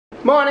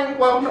Morning,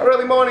 well, not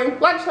really morning,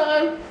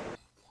 lunchtime.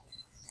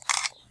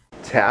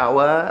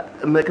 Tower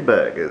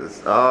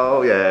McBurgers.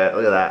 Oh yeah,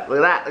 look at that, look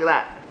at that, look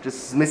at that.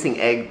 Just missing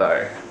egg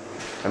though.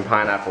 And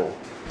pineapple.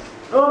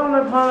 Oh,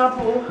 no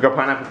pineapple. We've got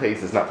pineapple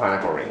pieces, not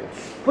pineapple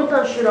rings. Put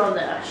that shit on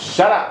there.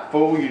 Shut up,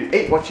 fool. You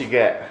eat what you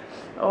get.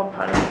 Oh,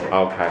 pineapple.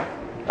 Okay.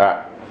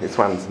 Alright, this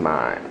one's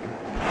mine.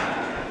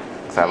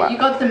 So You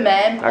got the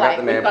man plate. I got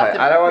the man plate.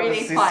 I don't want the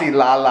Sissy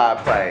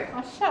Lala plate.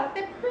 Oh, shut up.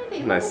 They're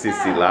pretty. No,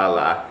 Sissy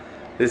Lala.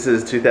 This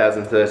is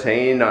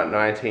 2013, not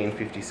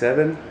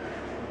 1957.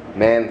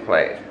 Man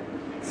plate.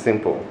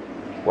 Simple.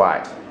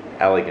 White.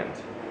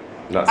 Elegant.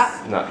 Not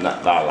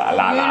la la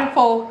la.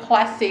 Beautiful,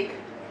 classic.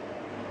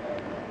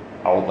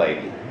 Old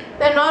lady.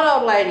 They're not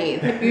old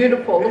ladies. They're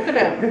beautiful. Look at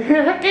them.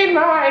 Good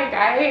morning,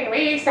 darling.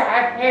 We used to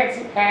have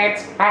fancy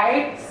pants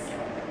plates.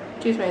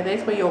 Excuse me,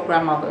 these were your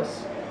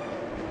grandmother's.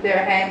 They're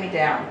a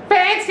hand-me-down.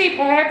 Fancy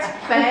pants. A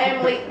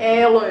family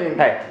heirloom.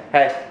 Hey,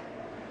 hey.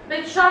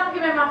 Big shop,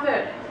 give me my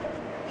food.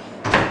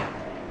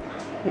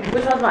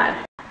 Which one's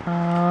mine?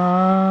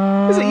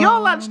 Is it your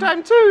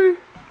lunchtime too?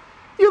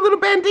 You little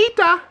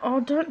bandita. Oh,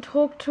 don't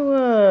talk to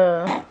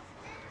her.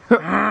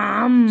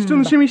 She's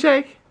doing the shimmy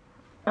shake.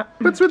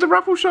 What's with the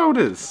ruffle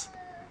shoulders?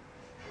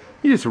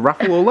 You just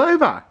ruffle all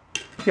over.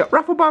 You got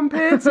ruffle bum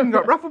pants and you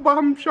got ruffle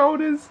bum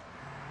shoulders.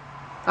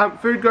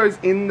 Food goes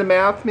in the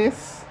mouth,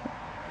 miss.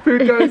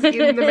 Food goes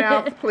in the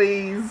mouth,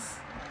 please.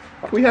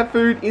 Can we have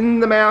food in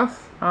the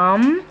mouth?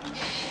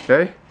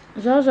 Okay.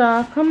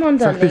 Jaja, come on,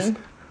 Like this.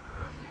 darling.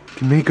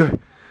 Can me go?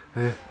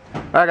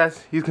 Alright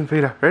guys, you can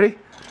feed her. Ready?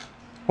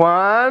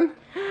 1,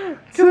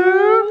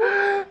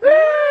 2, 3.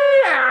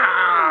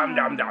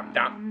 Dum dum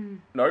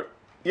dum. Nope.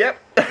 Yep.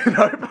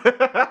 Nope.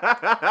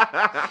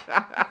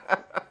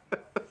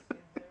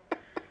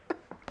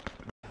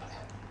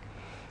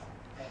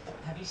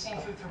 Have you seen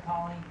Food Through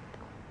Polly?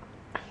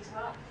 He's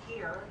not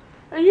here.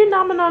 Are you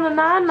numbing on a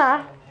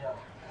nana?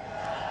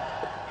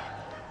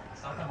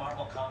 It's not the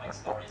Marvel Comics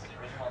stories, the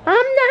original.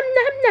 Nom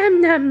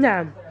nom nom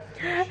nom.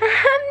 Nom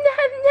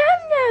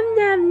nom nom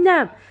nom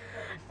nom.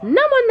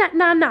 Nom on that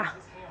nana.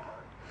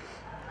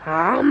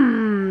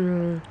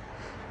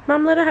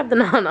 Mum, let her have the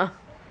nana.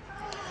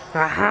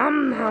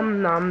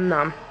 Nom nom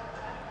nom.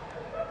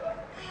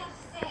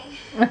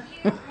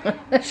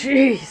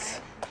 Jeez.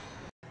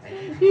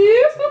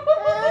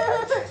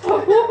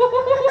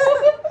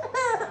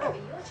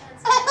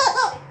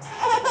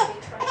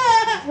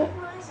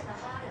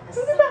 This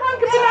is a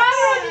hunk of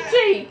banana on your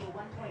cheek.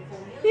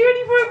 You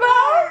ready for a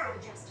bowl?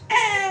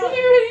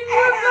 You ready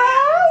for a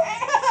bowl?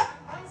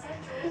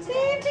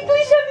 Are you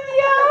ticklish under the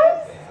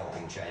eyes?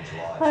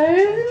 Oh,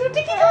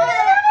 tickly.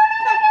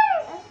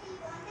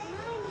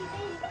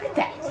 Look at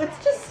that. It's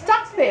just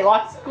stuck there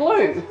like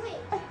glue.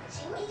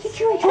 Did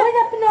you enjoy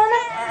that banana?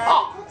 Oh.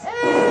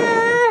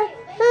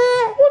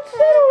 What's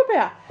that all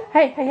about?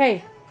 Hey, hey, hey.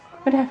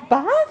 Want to have a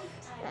bath?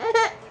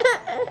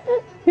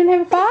 You want to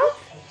have a bath?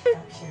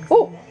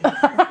 Oh,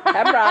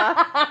 camera.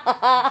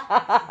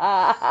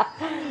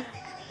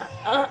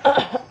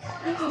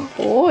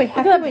 Oh, look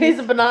at that piece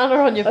of banana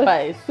on your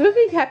face. You'll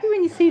be happy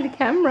when you see the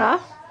camera.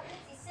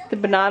 The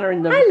banana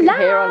in the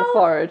hair on the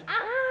forehead.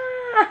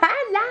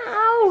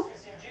 Hello.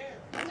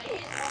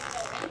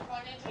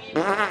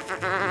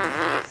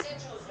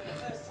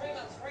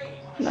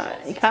 No,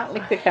 you can't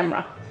lick the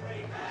camera.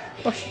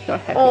 Oh, she's not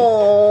happy.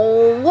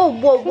 Oh, whoa,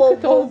 whoa, whoa, look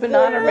at all the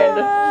banana around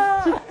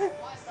her.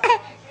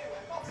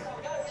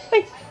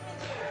 Hey,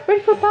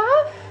 ready for a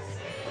bath?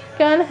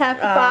 Gonna have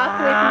a bath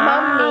with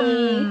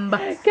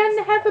mummy.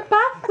 Gonna have a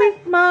bath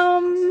with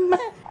mum.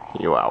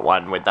 You are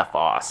one with the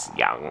force,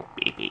 young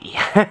Beepy.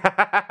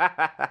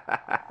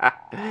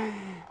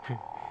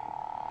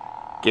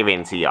 Give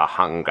in to your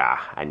hunger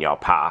and your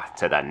path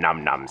to the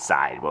num-num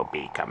side will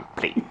be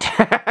complete.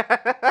 I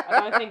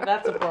don't think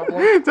that's a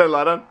problem. Don't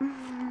lie on.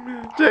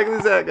 Check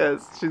this out,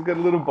 guys. She's got a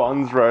little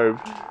Bonds robe.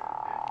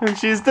 And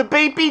she's the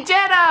Beepy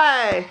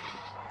Jedi!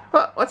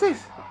 What's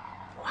this?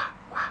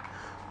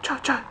 Cha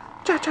cha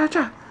cha cha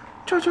cha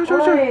cha cha cha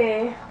cha.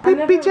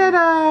 Beepy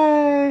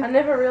Jedi! I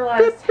never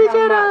realised Beepy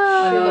how much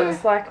Jedi. she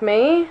looks like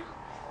me.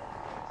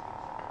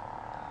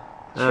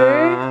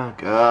 True. Oh,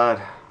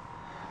 God.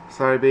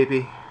 Sorry,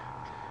 Beepy.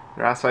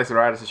 Your ass face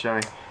arthritis is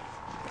showing.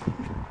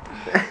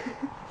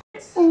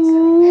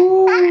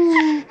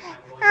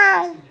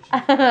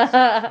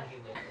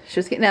 She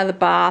was getting out of the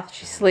bath.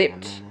 She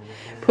slipped,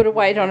 put a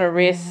weight on her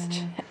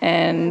wrist,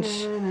 and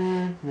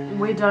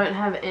We don't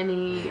have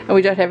any.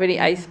 we don't have any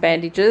ace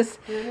bandages.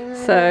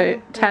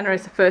 So Tannah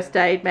is a first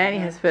aid man. He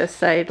has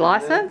first aid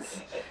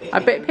license. I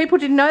bet people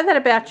didn't know that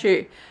about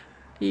you.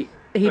 He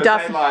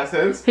doesn't.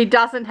 License. He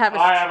doesn't have a.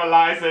 I have a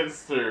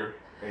license to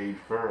aid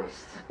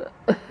first.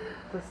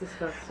 What's this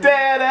first?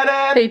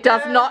 He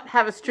does not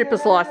have a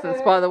stripper's license,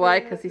 by the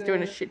way, because he's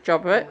doing a shit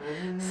job of it.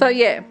 So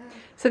yeah.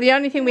 So the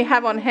only thing we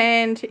have on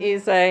hand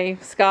is a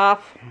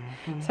scarf.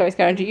 So he's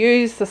going to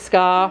use the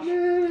scarf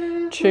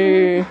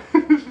to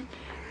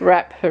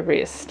wrap her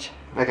wrist.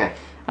 Okay.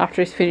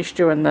 After he's finished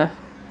doing the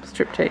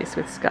striptease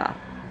with the scarf.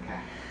 Okay.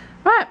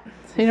 Right.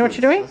 So you know what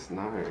you're doing?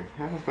 No.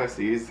 How am I supposed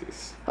to use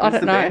this? I don't Where's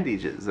the know.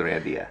 bandages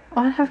around here?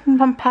 I haven't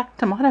unpacked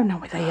them. I don't know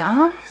where they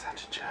are. You're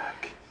such a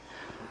jerk.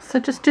 So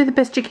just do the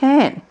best you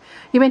can.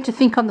 You're meant to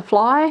think on the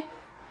fly.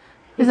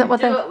 Isn't that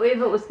what do they? it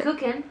if it was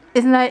cooking.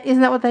 Isn't that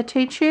what they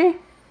teach you?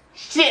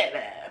 Shut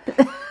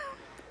up.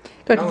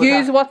 Got to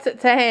use what's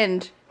at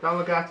hand. Go and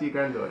look after your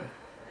granddaughter.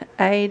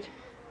 Aid.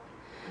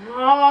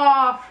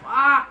 Oh,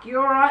 fuck. You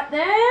alright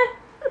there?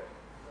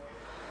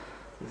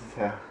 This is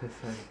how. This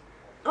is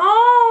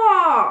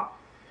Oh!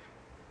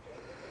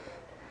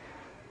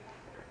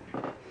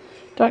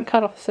 Don't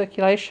cut off the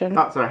circulation.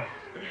 Oh, sorry.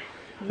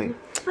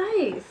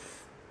 Face.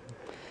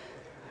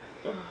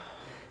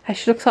 Hey,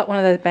 she looks like one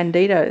of those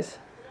banditos.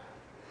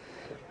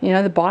 You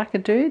know, the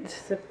biker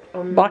dudes?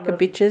 Biker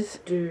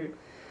bitches. Dude.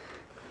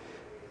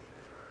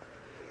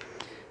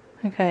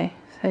 Okay,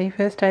 so your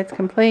first aid's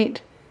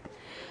complete.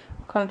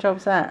 What kind of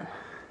job's that?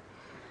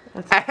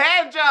 A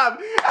hand job!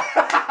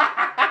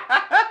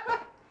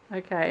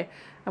 Okay,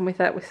 and with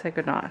that we say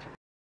goodnight.